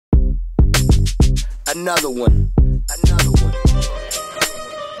Another one. Another one.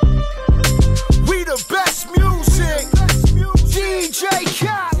 We the best music. DJ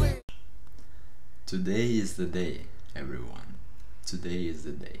Khaled. Today is the day, everyone. Today is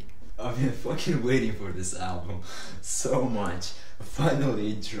the day. I've been fucking waiting for this album so much.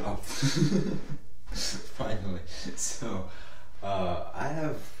 Finally it dropped. Finally. So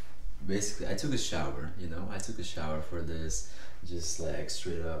I took a shower, you know, I took a shower for this, just like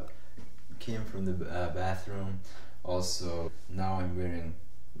straight up came from the bathroom. Also now I'm wearing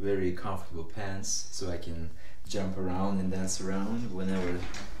very comfortable pants so I can jump around and dance around whenever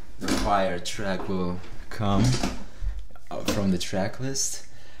the fire track will come from the track list.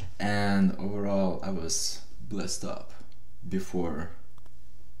 And overall I was blessed up before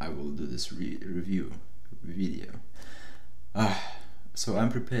I will do this review video. So I'm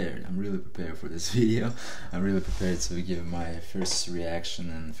prepared. I'm really prepared for this video. I'm really prepared to give my first reaction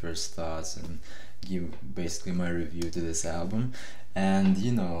and first thoughts and give basically my review to this album. And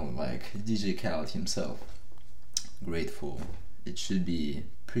you know, like DJ Khaled himself, grateful. It should be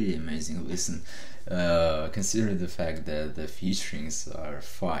pretty amazing listen, considering the fact that the featurings are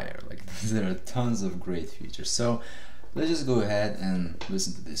fire. Like there are tons of great features. So let's just go ahead and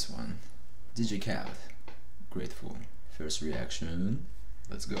listen to this one. DJ Khaled, grateful. First reaction,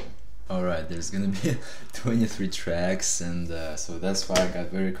 let's go. Alright, there's gonna be 23 tracks, and so that's why I got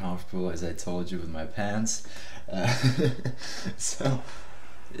very comfortable, as I told you, with my pants. So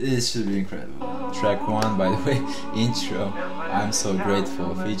it should be incredible. Track 1, by the way, intro, I'm So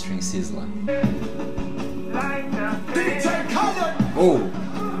Grateful, featuring Sizzla. Oh!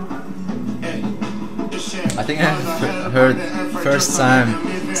 I think I heard first time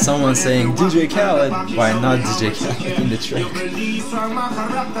someone saying DJ Khaled, why not DJ Khaled in the track?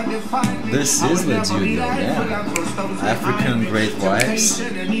 This is the dude though, yeah. African Great Wives.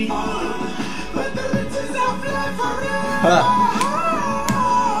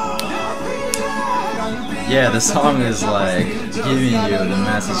 Yeah, the song is like giving you the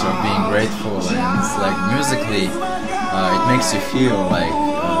message of being grateful, and it's like musically it makes you feel like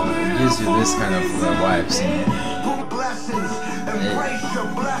it gives you this kind of vibes.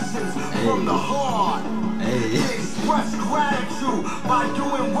 Hey.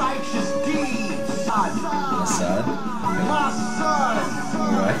 That's sad.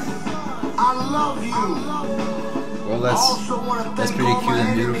 Alright. I love you. Well, that's pretty cute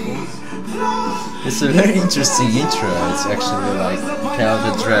and beautiful. It's a very interesting intro. It's actually like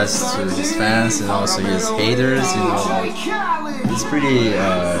Khaled addressed to his fans and also his haters, you know, like it's pretty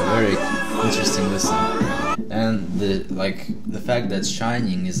very interesting listen. And the fact that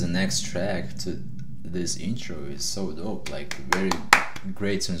Shining is the next track to this intro is so dope. Like very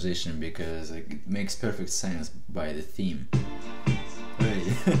great transition because like, it makes perfect sense by the theme.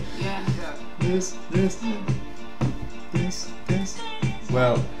 Hey. This.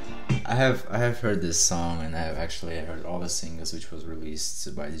 Well, I have heard this song, and I have actually heard all the singles which was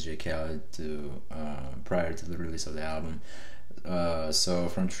released by DJ Khaled prior to the release of the album. So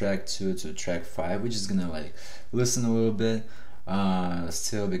from track 2 to track 5, we're just gonna like listen a little bit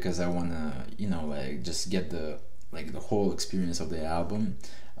still, because I wanna, you know, like just get the whole experience of the album.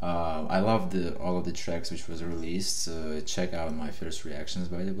 I love all of the tracks which was released, so check out my first reactions,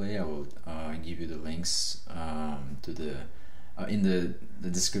 by the way. I will give you the links to the in the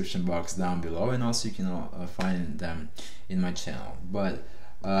description box down below, and also you can find them in my channel. But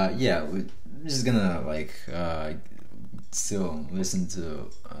yeah, we're just gonna like still listen to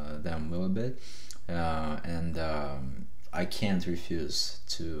them a little bit, and I can't refuse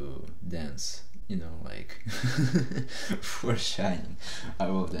to dance, you know, like for Shining. I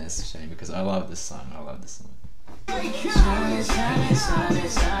will dance to Shining because I love this song. I love this song. Shining, shining, shining,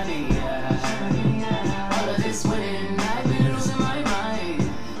 shining, yeah. All of this winning, I've been losing my mind.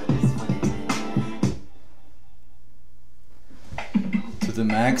 To the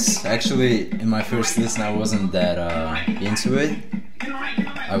max. Actually, in my first listen, I wasn't that into it.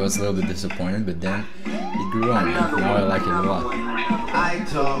 I was a little bit disappointed, but then it grew on me. Now I like it a lot. I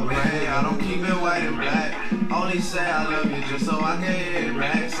talk rain, I don't keep it white and black. Only say I love you just so I can hear it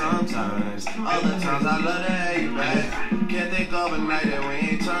back sometimes. Other times I love to have you back. Can't think of a night that we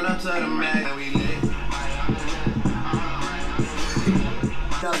ain't turn up to the max and we lit.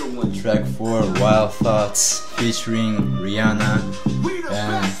 Track 4, Wild Thoughts, featuring Rihanna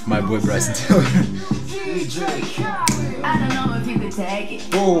and my boy Bryson. I don't know if you could take it.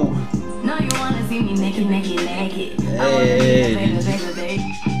 Oh. No, you wanna see me naked. Hey.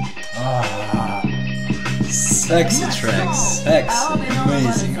 Sexy track, sexy,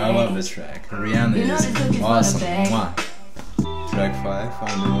 amazing. I love this track. Rihanna is awesome. Mwah. Track 5,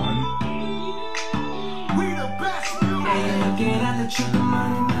 Found the One. Looking at the truth, the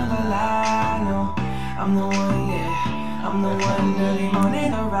money never lie. No, I'm the one, yeah. I'm the one early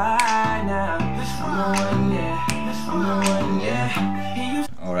morning to ride now. I'm the one, yeah. I'm the one, yeah.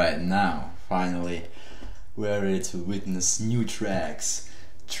 Alright, now, finally, we're ready to witness new tracks.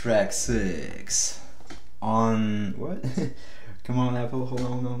 Track 6 on what? Come on, Apple,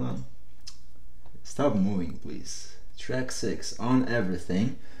 hold on. Stop moving, please. Track 6 on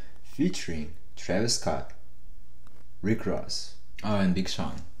Everything, featuring Travis Scott, Rick Ross, oh, and Big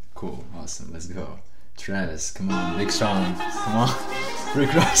Sean. Cool, awesome, let's go. Travis, come on, Big Sean, come on.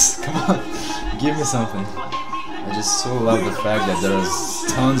 Rick Ross, come on, give me something. I just so love the fact that there's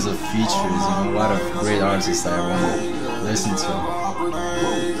tons of features, you know, a lot of great artists that I want to listen to.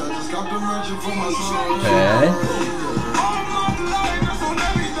 Okay.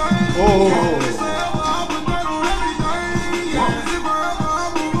 Oh.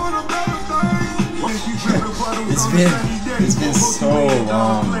 It's been so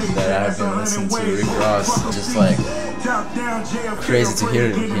long that I've been listening to Rick Ross, just like crazy to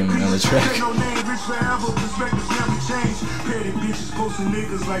hear him on the track.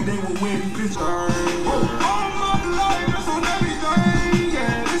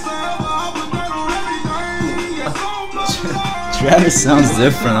 Travis sounds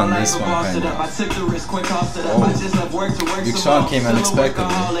different on this one, kind of. Oh, Big Sean came unexpectedly.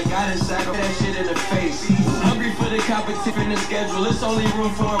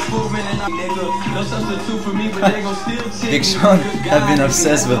 Big Sean have been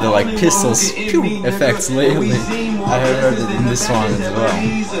obsessed with the like pistols effects lately. I heard it in this one as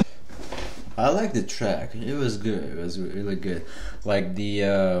well. I like the track. It was good. It was really good. Like the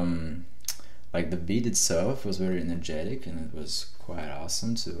beat itself was very energetic and it was quite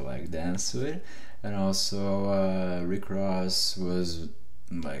awesome to like dance to it. And also Rick Ross was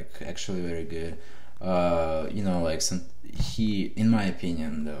like actually very good. You know, like he, in my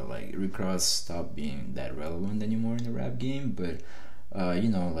opinion though, like Rick Ross stopped being that relevant anymore in the rap game, but you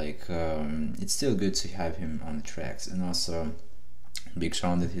know, like it's still good to have him on the tracks. And also Big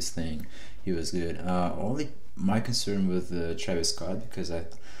Sean did his thing. He was good. Only my concern with Travis Scott, because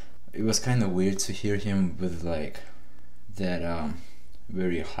it was kind of weird to hear him with like that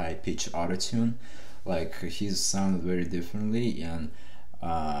very high pitch auto-tune. Like he sounded very differently, and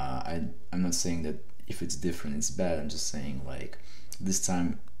I'm not saying that if it's different it's bad. I'm just saying like this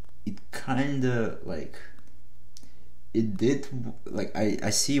time it kind of like it did like I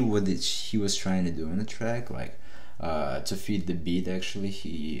see what he was trying to do in the track, like to fit the beat. Actually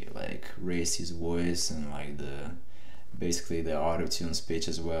he like raised his voice and like basically the auto-tune pitch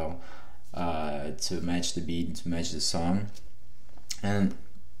as well, to match the beat and to match the song. And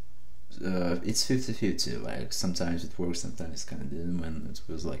it's 50-50, like sometimes it works, sometimes it kind of didn't. When it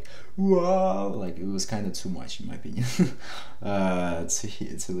was like wow, like it was kind of too much in my opinion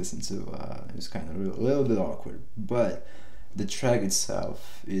to listen to. It was kind of a little bit awkward, but the track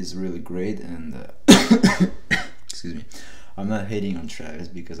itself is really great. And excuse me, I'm not hating on Travis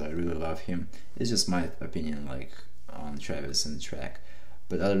because I really love him. It's just my opinion like on Travis and the track,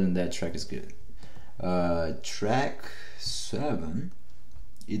 but other than that, track is good. Track 7,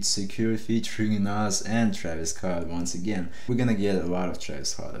 it's Secure featuring Nas and Travis Scott once again. We're gonna get a lot of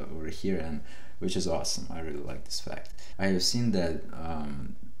Travis Scott over here, and which is awesome. I really like this fact. I have seen that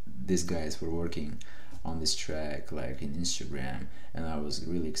these guys were working on this track like in Instagram, and I was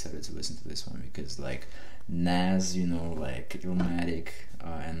really excited to listen to this one because like Nas, you know, like Illmatic,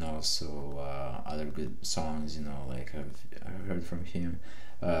 and also other good songs, you know, like I've heard from him.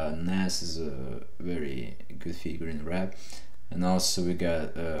 Nas is a very good figure in rap, and also we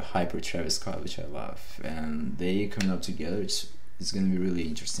got Hyper Travis Scott, which I love, and they coming up together. It's gonna be really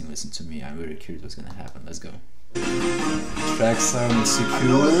interesting. Listen to me, I'm very curious what's gonna happen. Let's go. Track 7 is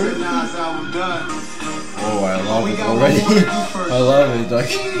Secure. Oh, I love it already. I love it.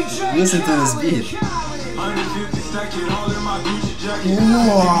 Like, listen to this beat.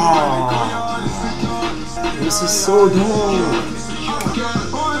 Wow, this is so dope.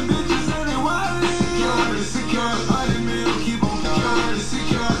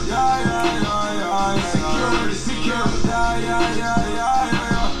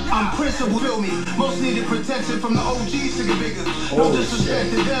 Feel me, most needed protection from the OGs to the bigger. No disrespect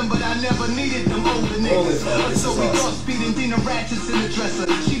to them, but I never needed them older niggas. So we go speeding, Dina ratchets in the dresser.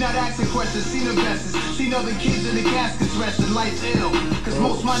 She not asking questions, seen her messes. Seen other kids in the caskets resting, life's ill. Cause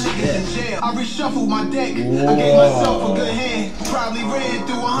most my niggas in jail. I reshuffled my deck, I gave myself a good hand. Probably ran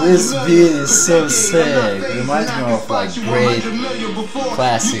through 100 This beat is so sick. It reminds me of like great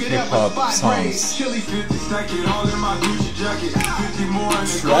classic hip-hop songs.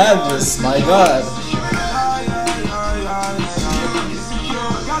 Travis, my god.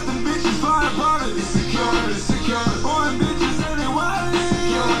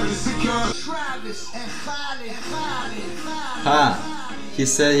 He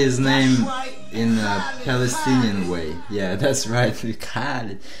said his name in a Palestinian way. Yeah, that's right.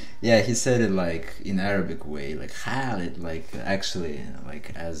 Khaled. Yeah, he said it like in Arabic way, like Khaled, like actually,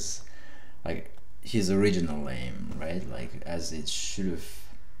 like as like his original name, right? Like as it should have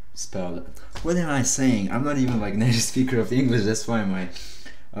spelled. What am I saying? I'm not even like native speaker of English. That's why my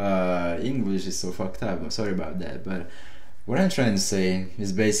English is so fucked up. I'm sorry about that. But what I'm trying to say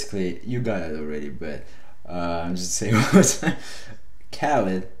is basically, you got it already. But I'm just saying one more time.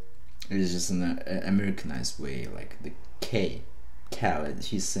 Khaled is just an Americanized way, like the K. Khaled.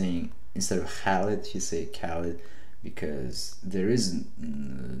 He's saying, instead of Khaled, he say Khaled because there is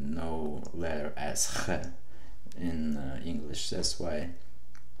no letter as Kh in English. That's why.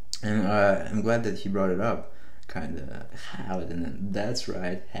 And I'm glad that he brought it up, kinda Khaled, and then that's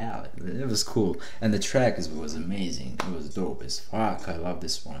right, Khaled. It was cool, and the track was amazing. It was dope as fuck. I love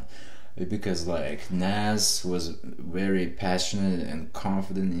this one because like Nas was very passionate and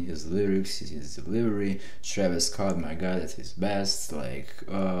confident in his lyrics, his delivery. Travis Scott, my god, at his best. Like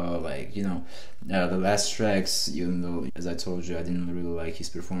you know, the last tracks, even though as I told you I didn't really like his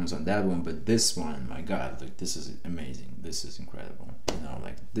performance on that one, but this one, my god, like this is amazing. This is incredible. You know,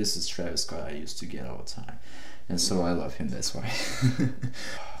 like this is Travis Scott I used to get all the time, and so I love him. That's why.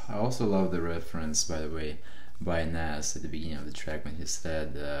 I also love the reference, by the way, by Nas at the beginning of the track when he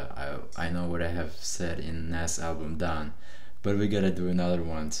said, I know what I have said in Nas album Done, but we gotta do another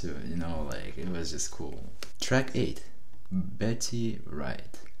one too, you know, like it was just cool. Track 8, Betty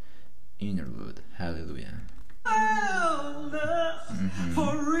Wright, Interlude, Hallelujah.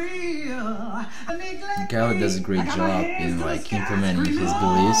 Khaled does a great job in like implementing his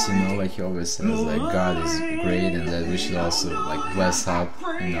beliefs, you know, like he always says like God is great and that we should also like bless up,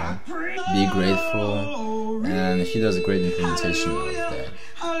 you know, be grateful, and he does a great implementation of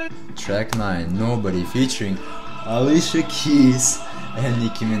that. Track 9, Nobody, featuring Alicia Keys and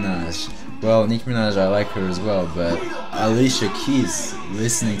Nicki Minaj. Well, Nicki Minaj, I like her as well, but Alicia Keys,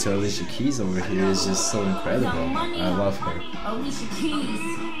 listening to Alicia Keys over here is just so incredible. I love her. Alicia Keys.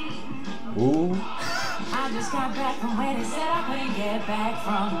 Ooh. I just got back from where they said I couldn't get back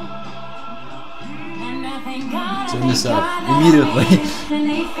from. And I thank God. Turn this up immediately.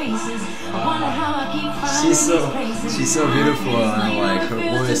 She's so beautiful, and like her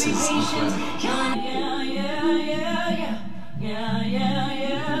voice is incredible.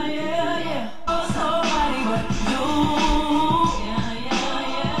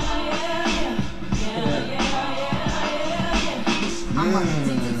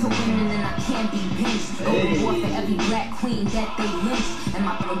 That they lynched, and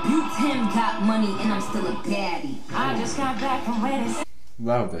my rebuked him got money, and I'm still a daddy. I just got back from where they.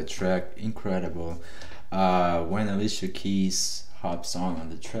 Love that track, incredible. When Alicia Keys hops on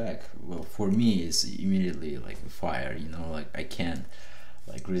the track, well, for me it's immediately like a fire, you know, like I can't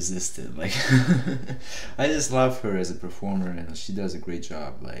like resist it. Like I just love her as a performer, and she does a great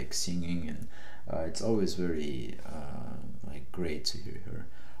job like singing, and it's always very like great to hear her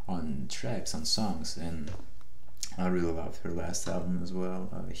on tracks, on songs, and I really loved her last album as well.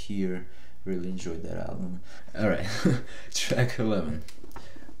 Here, really enjoyed that album. Alright, track 11,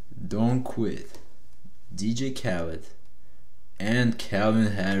 Don't Quit, DJ Khaled and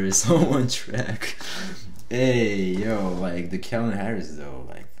Calvin Harris on one track. Hey, yo, like the Calvin Harris though,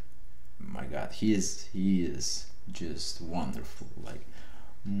 like, my god, he is just wonderful. Like,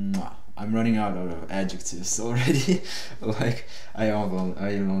 mwah. I'm running out of adjectives already. Like I only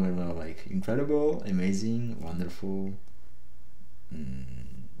know like incredible, amazing, wonderful. I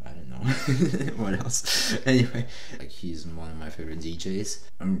don't know what else. Anyway, like he's one of my favorite DJs.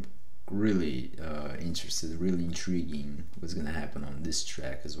 I'm really interested, really intriguing what's gonna happen on this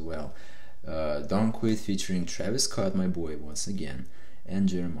track as well. Don't Quit featuring Travis Scott, my boy, once again, and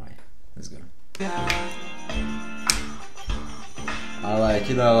Jeremih. Let's go. I like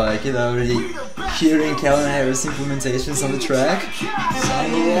it already. Hearing Calvin Harris implementations on the track.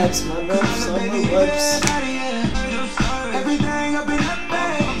 Summer raps, my love, summer raps. Everything up in the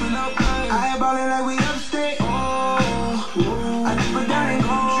bag. I ain't ballin' like we upstate. I dip her down and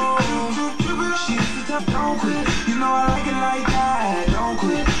go. She used to tell, don't quit. You know I like it like that. Don't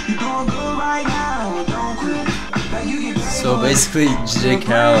quit. You doing good right now. Don't quit. Like you get paid. So basically, DJ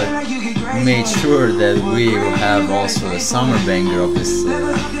Khaled made sure that we will have also a summer banger of this in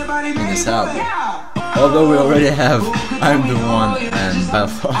this album. Although we already have I'm the One and Bad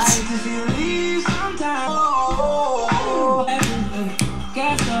Thoughts.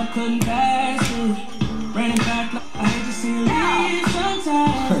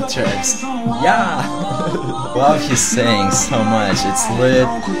 Tracks. Yeah! Love his saying so much. It's lit,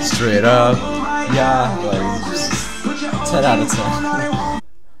 straight up. Yeah, like just 10 out of 10.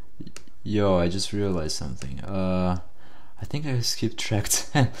 Yo, I just realized something. I think I skipped track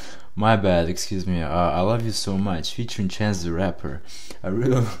 10. My bad, excuse me. I Love You So Much, featuring Chance the Rapper.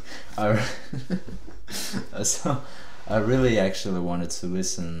 So I really actually wanted to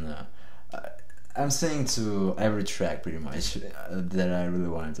listen. I'm saying to every track pretty much that I really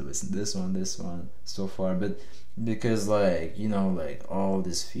wanted to listen. This one, so far. But because, like, you know, like all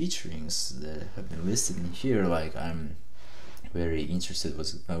these featurings that have been listed in here, like I'm very interested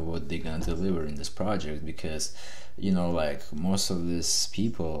what they're gonna deliver in this project, because, you know, like most of these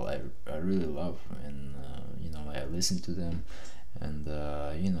people I really love, and you know, I listen to them, and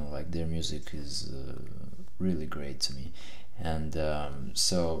you know, like their music is really great to me, and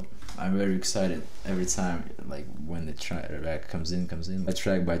so I'm very excited every time, like when the track comes in,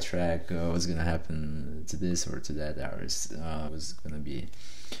 track by track, what's gonna happen to this or to that artist, what's gonna be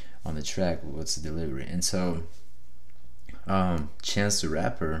on the track, what's the delivery. And so Chance the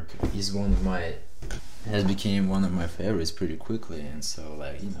Rapper is has became one of my favorites pretty quickly, and so,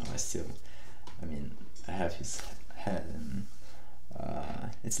 like, you know, I have his head, and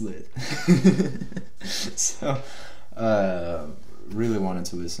it's lit. So really wanted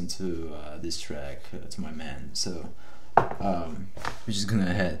to listen to this track, to my man, so we're just gonna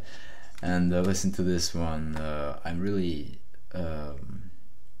ahead and listen to this one. I'm really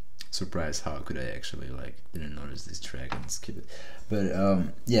surprised how could I actually didn't notice this track and skip it. But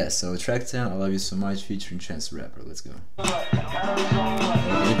yeah, so track 10, I Love You So Much, featuring Chance the Rapper. Let's go. Okay,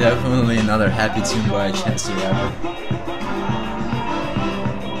 definitely another happy tune by Chance the Rapper.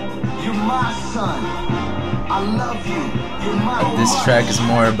 You're my son, I love you. You're my this track is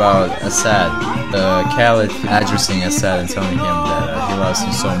more about Assad. Khaled addressing Assad and telling him that he loves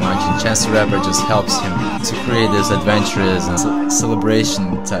him so much, and Chance the Rapper just helps him to create this adventurous and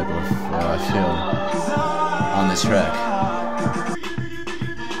celebration type of feel on this track.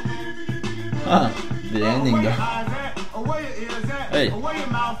 The ending though. Hey.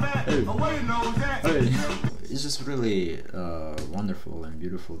 It's just really wonderful and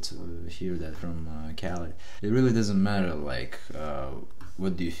beautiful to hear that from Khaled. It really doesn't matter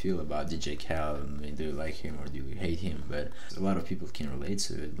what do you feel about DJ Khaled. I mean, do you like him or do you hate him? But a lot of people can relate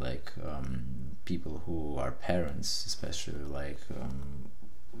to it, people who are parents, especially,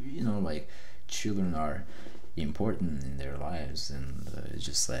 you know, children are important in their lives, and it's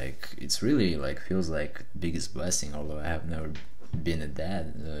just it's really feels like biggest blessing. Although I have never been a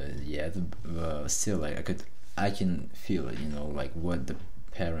dad yet, still I can feel it, you know, what the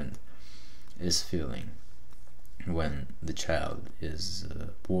parent is feeling when the child is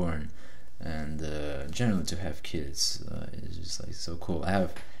born, and generally to have kids is just so cool. I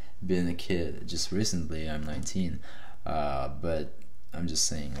have been a kid just recently. I'm 19, but I'm just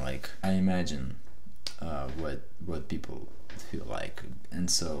saying, I imagine what people feel like,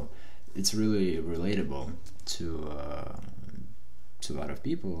 and so it's really relatable to a lot of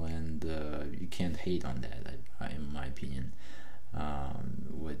people, and you can't hate on that, in my opinion.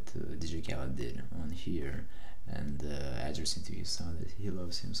 What DJ Khaled did on here, and addressing to his son that he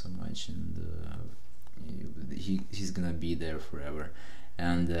loves him so much, and he's gonna be there forever.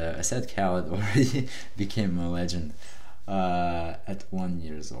 And I said Khaled already became a legend at 1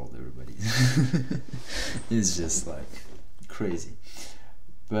 year old. Everybody, it's just crazy.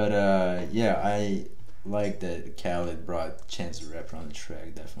 But yeah, I like that Khaled brought Chance the Rapper on the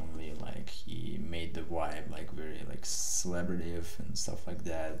track. Definitely, he made the vibe very celebrative and stuff like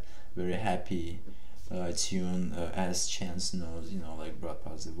that. Very happy tune, as Chance knows, you know, brought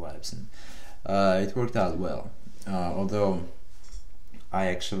positive vibes, and it worked out well. Although I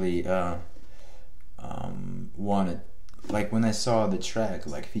actually wanted, when I saw the track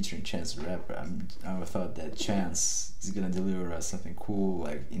featuring Chance the Rapper, I thought that Chance is gonna deliver us something cool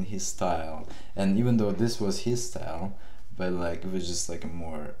in his style, and even though this was his style, but it was just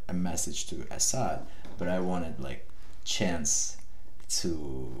a message to Assad. But I wanted Chance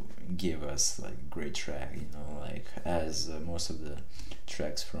to give us great track, you know, as most of the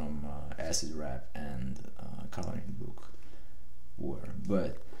tracks from acid rap and Coloring Book were.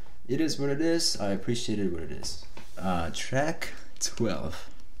 But it is what it is. I appreciated what it is. Track 12,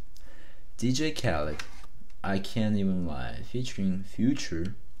 DJ Khaled, I Can't Even Lie, featuring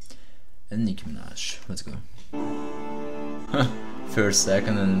Future and Nicki Minaj. Let's go. First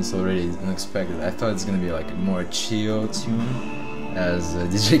second, and it's already unexpected. I thought it's gonna be a more chill tune, as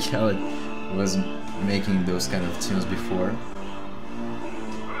DJ Khaled was making those kind of tunes before.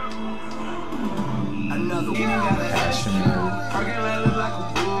 Passionate.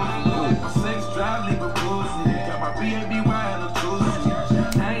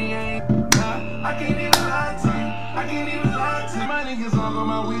 I can't even lie to you. I can't even niggas on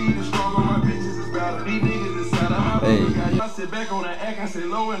my weed and strong on my bitches is better. These niggas inside of my Hey. I sit back on the act and say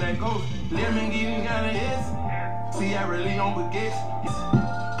low and that goes. Let me get it kind of yes. See, I really don't forget.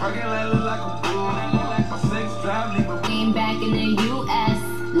 Parking lot look like a bull. My sex drive leave a Came back in the U.S.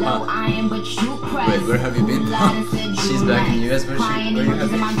 Low iron, but you press. Wait, where have you been? She's back in the US, where have you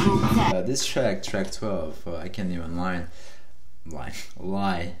been? This track 12, I can't even lie,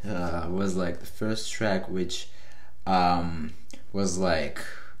 was like the first track which was like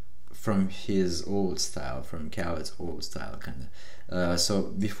from his old style, from Khaled's old style, kind of. So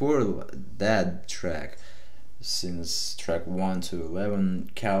before that track, since track 1 to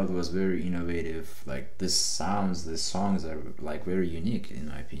 11, Khaled was very innovative. Like the songs are like very unique in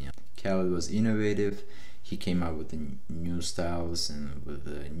my opinion. Khaled was innovative. He came out with the new styles and with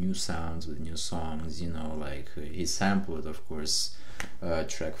the new sounds, with new songs. You know, like he sampled, of course,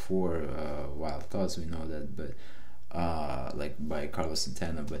 track 4, Wild Thoughts. We know that, but like by Carlos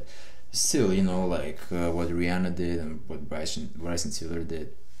Santana. But still, you know, like what Rihanna did and what Bryson Tiller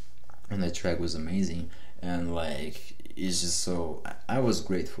did, and that track was amazing. And like it's just so I was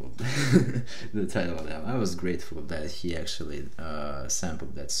grateful. The title of that, I was grateful that he actually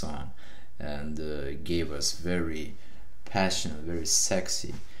sampled that song and gave us very passionate, very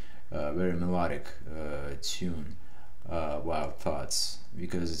sexy, very melodic tune, Wild Thoughts,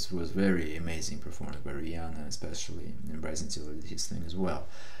 because it was very amazing performance by Rihanna especially, and Bryson Tiller did his thing as well.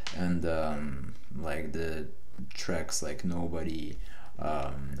 And like the tracks like Nobody,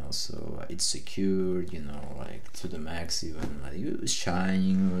 also It's Secured, you know, like To The Max, even like it was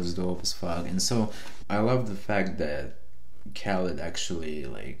Shining, it was dope as fuck. And so I love the fact that Khaled actually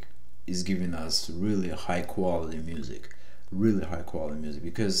like is giving us really high quality music,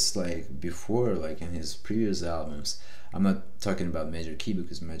 because like before, like in his previous albums, I'm not talking about Major Key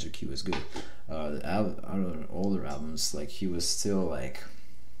because Major Key was good, the older albums, like he was still like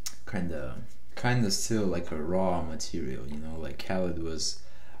kind of still like a raw material, you know. Like Khaled was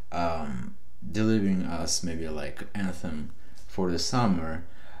delivering us maybe like Anthem for the Summer,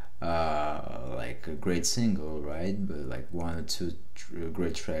 like a great single, right? But like 1 or 2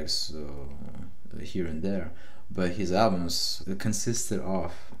 great tracks here and there. But his albums consisted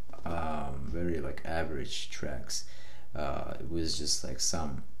of very like average tracks. It was just like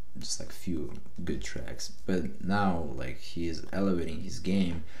few good tracks. But now like he is elevating his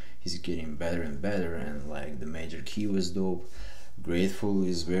game. He's getting better and better, and like the Major Key was dope. Grateful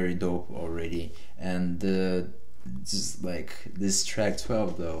is very dope already, and just like this track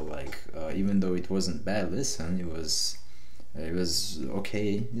 12 though, like even though it wasn't bad listen, it was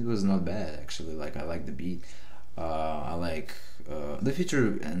okay. It was not bad actually. Like I like the beat. I like the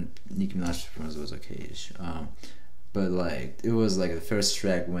feature, and Nicki Minaj performance was okay-ish. But like it was like the first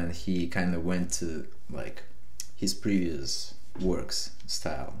track when he kind of went to like his previous works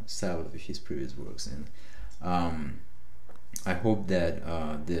style of his previous works, and I hope that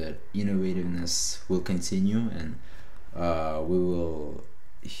the innovativeness will continue, and we will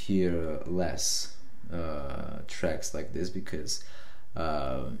hear less tracks like this, because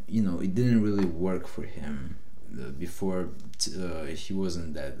you know, it didn't really work for him before. He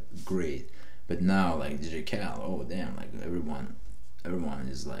wasn't that great, but now like DJ Khaled, oh damn, like everyone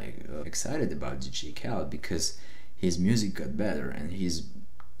is like excited about DJ Khaled because his music got better and he's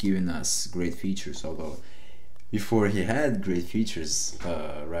giving us great features. Although before he had great features,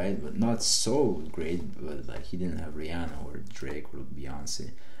 right, but not so great. But like he didn't have Rihanna or Drake or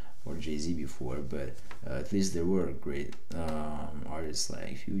Beyonce or Jay-Z before. But at least there were great artists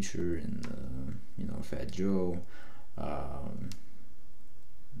like Future and you know, Fat Joe,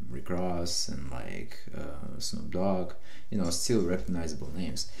 Rick Ross, and like Snoop Dogg. You know, still recognizable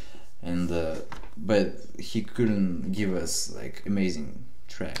names. And but he couldn't give us like amazing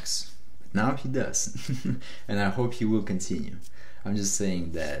tracks. But now he does. And I hope he will continue. I'm just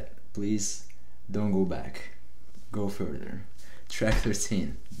saying that please don't go back, go further. Track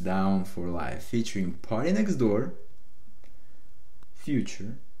 13, Down for Life, featuring PartyNextDoor,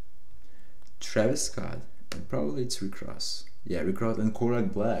 Future, Travis Scott, and probably it's Rick Ross. Yeah, Rick Ross and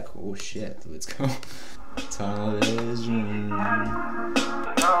Kodak Black. Oh shit, let's go. Television.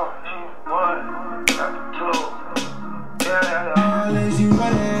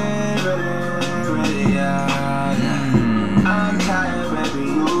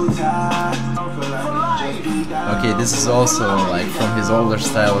 Okay, this is also like from his older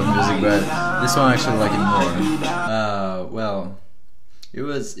style of music, but this one I actually like it more. Well, it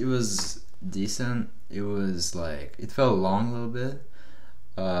was decent. It was like, it felt long a little bit,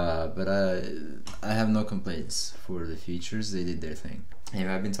 but I have no complaints for the features. They did their thing.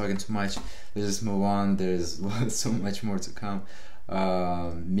 Anyway, I've been talking too much. Let's just move on. There's so much more to come.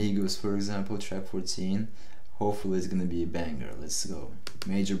 Migos, for example, track 14. Hopefully it's gonna be a banger. Let's go.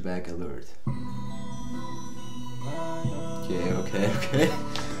 Major back alert.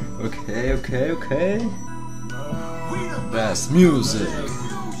 Okay. Best music.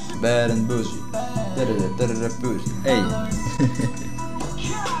 Bad and bougie. Bougie. Hey.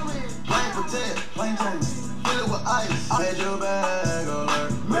 Major bag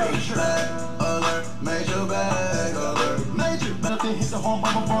alert. Major bag alert. Major bag alert. Major bag.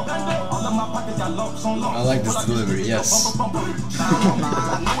 I like this delivery, yes.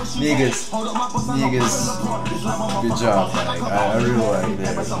 Niggas, good job. Like, I really like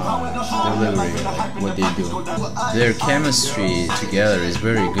their delivery, like what they do. Their chemistry together is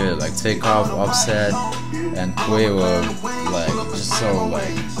very good. Like Takeoff, Offset, and Quavo, like just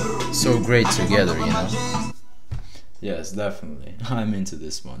so great together, you know. Yes, definitely. I'm into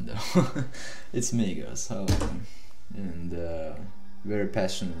this one though. It's Migos, I like them. And very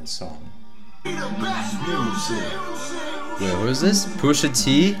passionate song. Wait, what is this? Pusha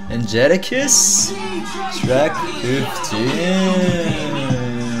T and Jadakiss? Track 15.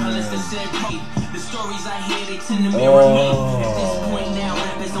 Oh.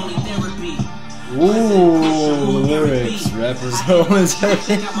 Ooh, lyrics. Rappers always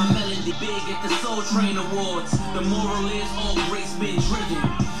therapy. The moral is all grace been driven.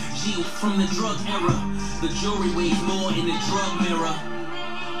 Shield from the drug era. The jury weighs more in the drug mirror.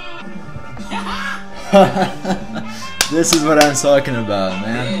 This is what I'm talking about,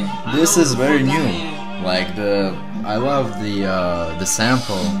 man. This is very new. Like I love the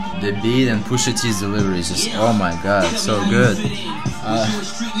sample, the beat, and Pusha T's delivery is just, oh my god, so good.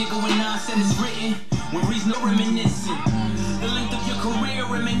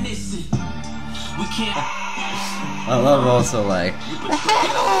 I love also like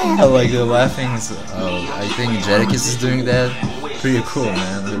the laughings. I think Jadakiss is doing that. Pretty cool,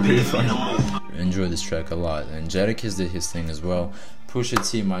 man. They're pretty fun. Enjoy this track a lot, and Jadakiss did his thing as well. Pusha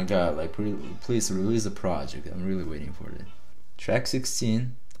T, my god, like please release the project. I'm really waiting for it. Track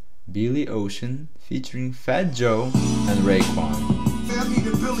 16, Billy Ocean featuring Fat Joe and Raekwon.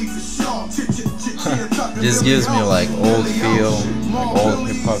 This gives me like old feel, like old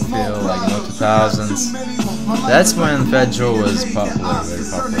hip hop feel, like 2000s. That's when Fat Joe was popular, very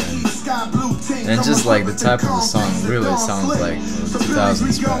popular, and just like the type of the song really sounds like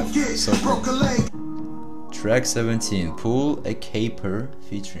 2000s rap. So cool. Track 17, Pull a Caper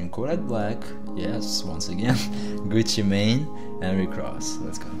featuring Kodak Black. Yes, once again, Gucci Mane and Rick Ross.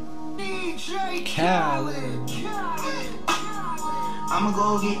 Let's go. Khaled. I'ma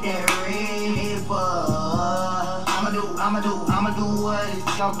go get that red bar. I'ma do what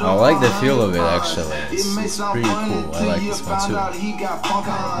it's gonna do. I like the feel of it actually. It's pretty cool. I like this one too.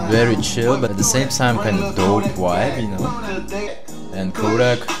 Very chill, but at the same time kind of dope vibe, you know. And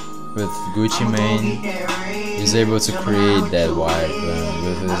Kodak with Gucci Mane is able to create that vibe.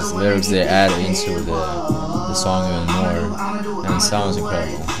 With his lyrics, they add into the song even more, and it sounds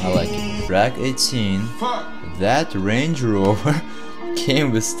incredible. I like it. Track 18, That Range Rover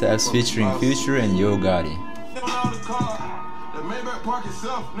came with steps featuring Future and Yo Gotti.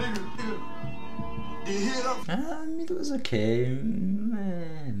 It was okay.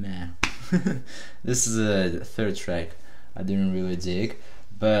 Nah. This is a third track I didn't really dig,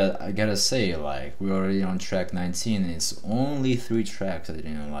 but I gotta say, like, we're already on track 19 and it's only 3 tracks I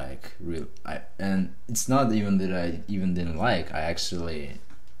didn't like. And it's not even that I even didn't like. I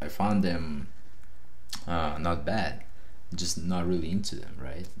found them not bad, just not really into them,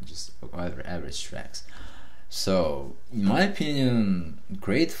 right? Just average tracks. So in my opinion,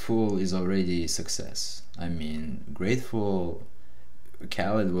 Grateful is already a success. I mean, Grateful,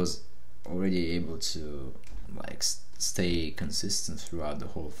 Khaled was already able to like stay consistent throughout the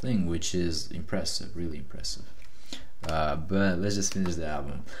whole thing, which is impressive, really impressive. But let's just finish the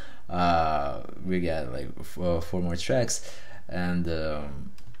album. We got like 4 more tracks, and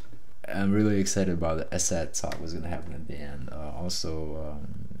I'm really excited about the Asset talk what's gonna happen at the end.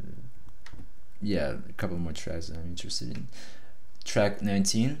 Yeah, a couple more tracks that I'm interested in. Track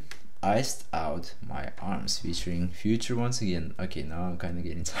 19, Iced Out My Arms featuring Future once again. Okay, now I'm kind of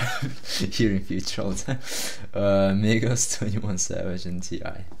getting tired of hearing Future all the time. Migos, 21 Savage, and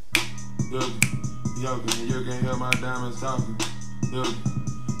T.I. Yo, can hear my diamonds talking. Yo,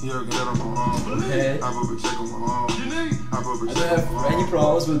 get on my arm. Okay. I put a check on my arm. I don't have any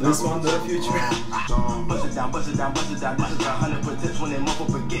problems with this one though, Future. Bust it down, bust it down, bust it down, bust it down. 100% when they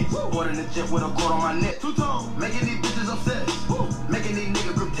motherfucker forget. Order the jet with a cord on my neck. Making these bitches upset. Making these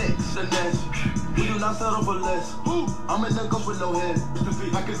niggas grip text. The next. We do not settle for less. I'm in the ghost with no head.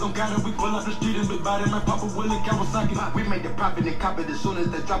 Pockets on counter, we pull out the street and big body, my papa will in Kawasaki. We make the profit and cop it as soon as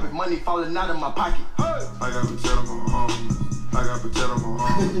they drop it. Money falling out of my pocket. I got protect on my arm. I got protect on my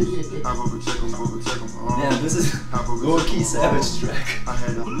arm. I go protect on my arm. Yeah, this is low-key savage track. I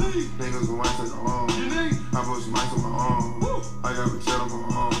had to believe niggas go out to the arm. I put some ice on my arm. I got protect on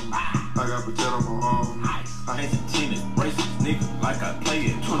my arm. I got protect on my arm. I ain't seen it, racist nigga, like I play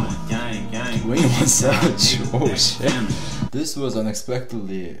it. Gang. 21 Savage, oh shit. This was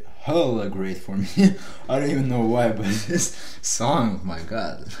unexpectedly hella great for me. I don't even know why, but this song, my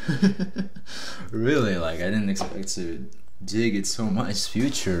god. Really, like, I didn't expect to dig it so much.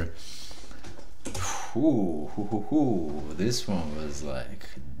 Future. This one was like,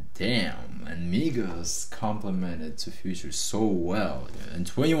 damn. And Migos complimented to Future so well. And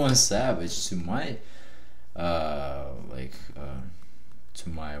 21 Savage, to my to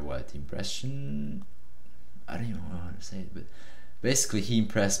my impression, I don't even know how to say it, but basically he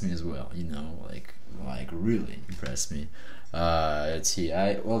impressed me as well, you know, like really impressed me.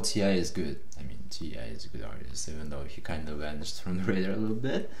 T.I. is good. I mean, T.I. is a good artist, even though he kind of vanished from the radar a little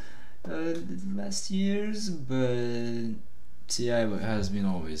bit the last years, but T.I. has been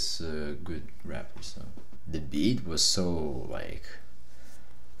always a good rapper. So the beat was so like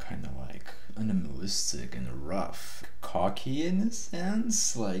kind of like animalistic and rough, cocky in a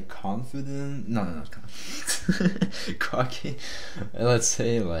sense, like confident. No, not confident. Cocky. Let's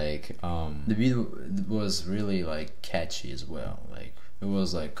say like the beat was really like catchy as well. Like it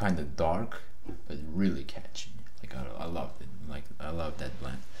was like kind of dark, but really catchy. Like I loved it. Like I loved that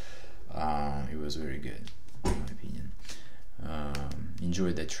blend. It was very good, in my opinion.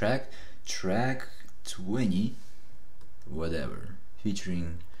 Enjoyed that track. Track 20, whatever,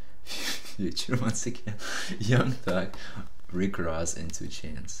 featuring Future once again, Young Thug, Rick Ross, and 2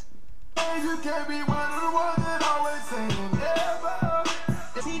 Chainz.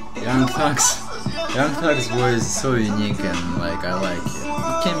 Young Thug's voice is so unique and like I like it.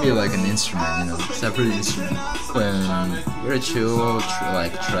 It can be like an instrument, you know, separate instrument. Very chill,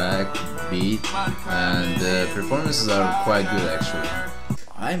 track, beat, and the performances are quite good actually.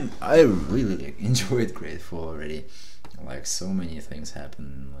 I really enjoyed Grateful already. Like so many things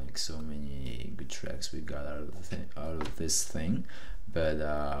happened, like so many good tracks we got out of this thing. But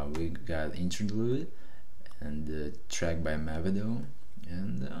we got Interlude and the track by Mavido,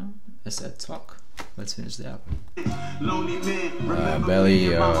 and I said talk. Let's finish the album. Belly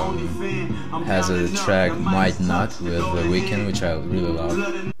has a track Might Not with The Weeknd, which I really love.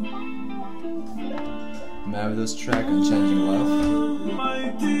 Mavido's track Unchanging Love,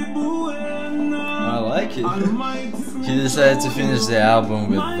 I like it. He decided to finish the album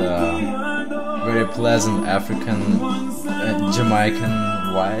with very pleasant African Jamaican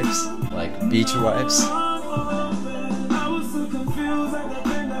vibes, like beach vibes.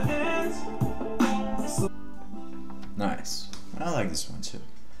 Nice. I like this one too.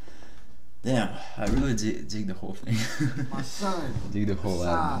 Damn, I really dig the whole thing. My son. Dig the whole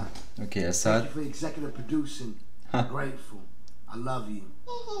album. Okay, Assad. Thank you for executive producing. Grateful. I love you.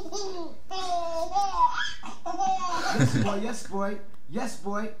 Yes, boy. Yes, boy. Yes,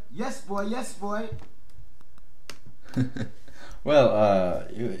 boy. Yes, boy. Yes, boy. Well,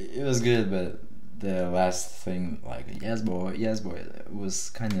 it was good, but the last thing, like yes, boy,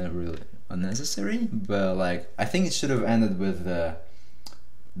 was kind of really unnecessary. But like, I think it should have ended with the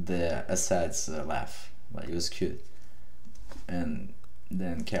Assad's laugh. Like it was cute, and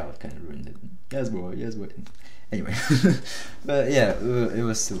then Khaled kind of ruined it. Yes, boy. Anyway, but yeah, it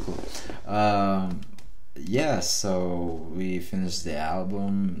was still cool. Yeah, so we finished the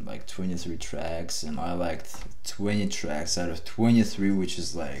album, like 23 tracks, and I liked 20 tracks out of 23, which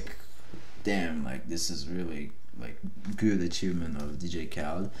is like, damn, like this is really like good achievement of DJ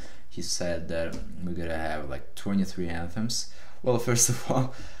Khaled. He said that we're gonna have like 23 anthems. Well, first of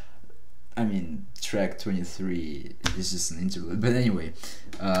all, I mean, track 23 is just an interlude, but anyway,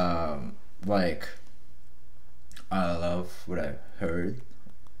 like, I love what I heard.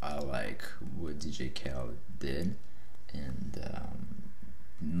 I like what DJ Khaled did, and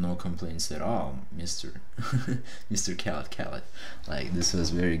no complaints at all, Mr. Khaled. Like this was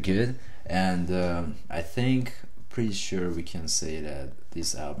very good, and I think pretty sure we can say that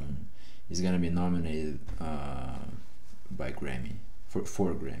this album is gonna be nominated by Grammy for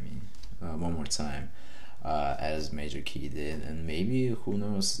Grammy one more time, as Major Key did, and maybe who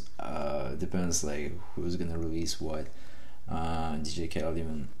knows? Depends like who's gonna release what. DJ Khaled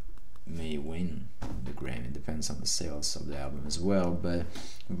even may win the Grammy. Depends on the sales of the album as well. But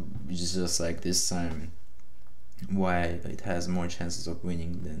just like this time, why it has more chances of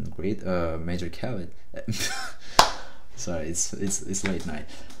winning than Major Khaled. Sorry, it's late night.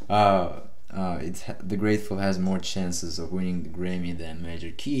 The Grateful has more chances of winning the Grammy than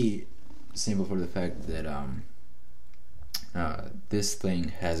Major Key, simple for the fact that this thing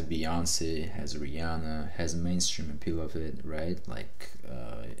has Beyonce, has Rihanna, has mainstream appeal of it, right? Like,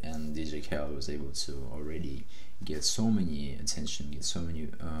 and DJ Khaled was able to already get so many attention, get so many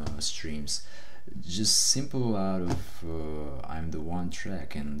streams, just simple out of I'm the One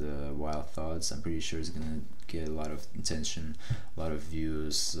track and Wild Thoughts. I'm pretty sure it's gonna get a lot of attention, a lot of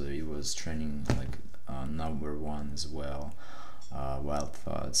views. It was trending like #1 as well. Wild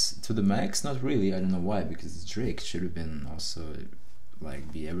Thoughts to the max, not really. I don't know why, because Drake should have been also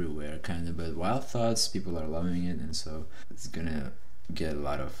like be everywhere kind of, but Wild Thoughts, people are loving it, and so it's gonna get a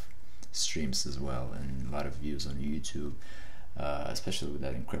lot of streams as well and a lot of views on YouTube, especially with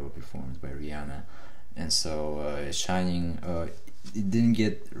that incredible performance by Rihanna. And so Shining, it didn't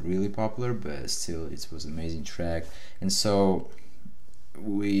get really popular, but still it was an amazing track. And so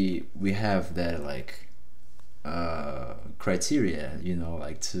we have that like criteria, you know,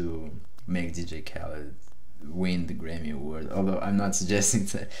 like to make DJ Khaled win the Grammy Award, although I'm not suggesting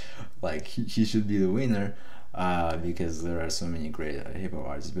that like he should be the winner, because there are so many great hip-hop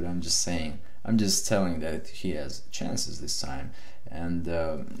artists, but I'm just telling that he has chances this time. And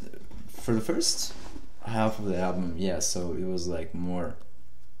for the first half of the album, yeah, so it was like more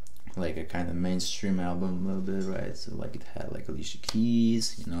like a kind of mainstream album a little bit, right? So like it had like Alicia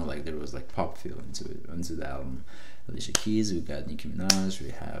Keys, you know, like there was like pop feel into the album. Alicia Keys, we got Nicki Minaj,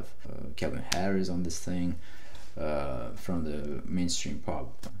 we have Calvin Harris on this thing, from the mainstream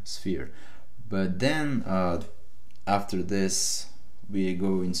pop sphere. But then after this we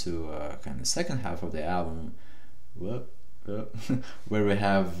go into kind of second half of the album, where we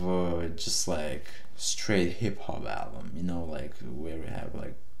have just like straight hip-hop album, you know, like where we have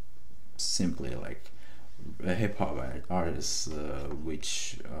like simply like hip-hop artists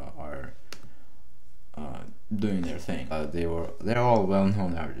which are doing their thing. They're all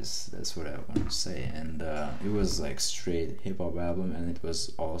well-known artists, that's what I want to say. And it was like straight hip-hop album, and it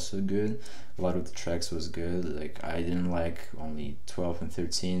was also good. A lot of the tracks was good. Like I didn't like only 12 and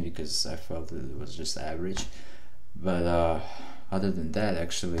 13 because I felt that it was just average, but other than that,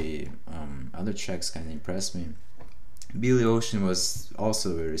 actually other tracks kind of impressed me. Billy Ocean was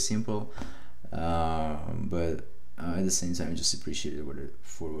also very simple, but at the same time just appreciated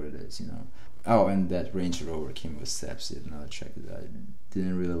for what it is, you know. Oh, and that Range Rover came with Steps, another track that I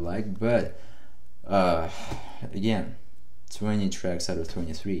didn't really like, but again, 20 tracks out of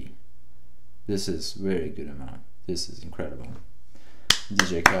 23. This is very good amount. This is incredible.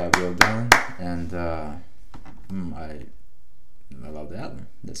 DJ Khaled, well done, and I love the album.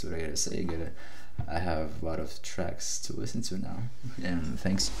 That's what I gotta say. I have a lot of tracks to listen to now, and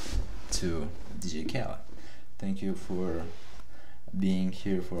thanks to DJ Khaled. Thank you for being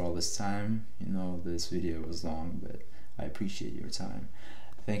here for all this time. You know, this video was long, but I appreciate your time.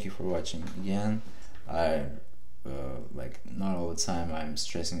 Thank you for watching again. I like, not all the time I'm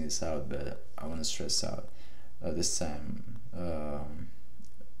stressing this out, but I want to stress out this time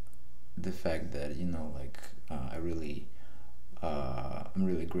the fact that, you know, like I'm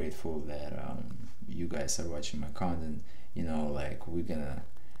really grateful that you guys are watching my content. You know, like we're gonna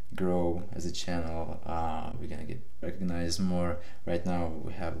grow as a channel, we're gonna get recognized more. Right now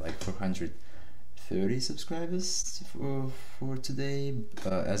we have like 430 subscribers for today,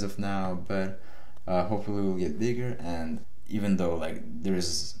 as of now, but hopefully we'll get bigger. And even though like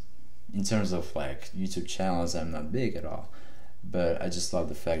there's, in terms of like YouTube channels, I'm not big at all, but I just love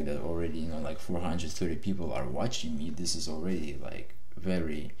the fact that already, you know, like 430 people are watching me. This is already like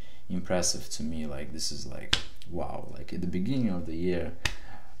very impressive to me. Like this is like wow. Like at the beginning of the year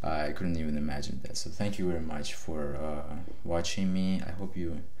I couldn't even imagine that. So thank you very much for watching me. I hope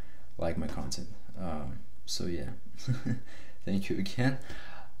you like my content. So yeah, thank you again.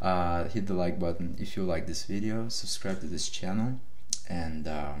 Hit the like button if you like this video, subscribe to this channel, and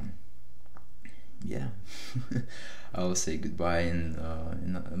yeah, I will say goodbye in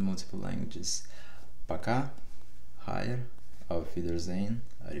multiple languages. Пока, Hayır, Auf Wiedersehen,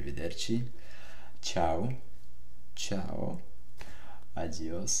 Arrivederci, Ciao, Ciao,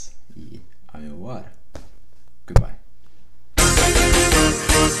 Adios e a meu war. Goodbye.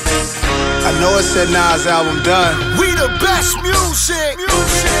 I know it said Nas album done, We the best music.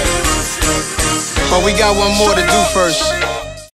 but we got one more to do first.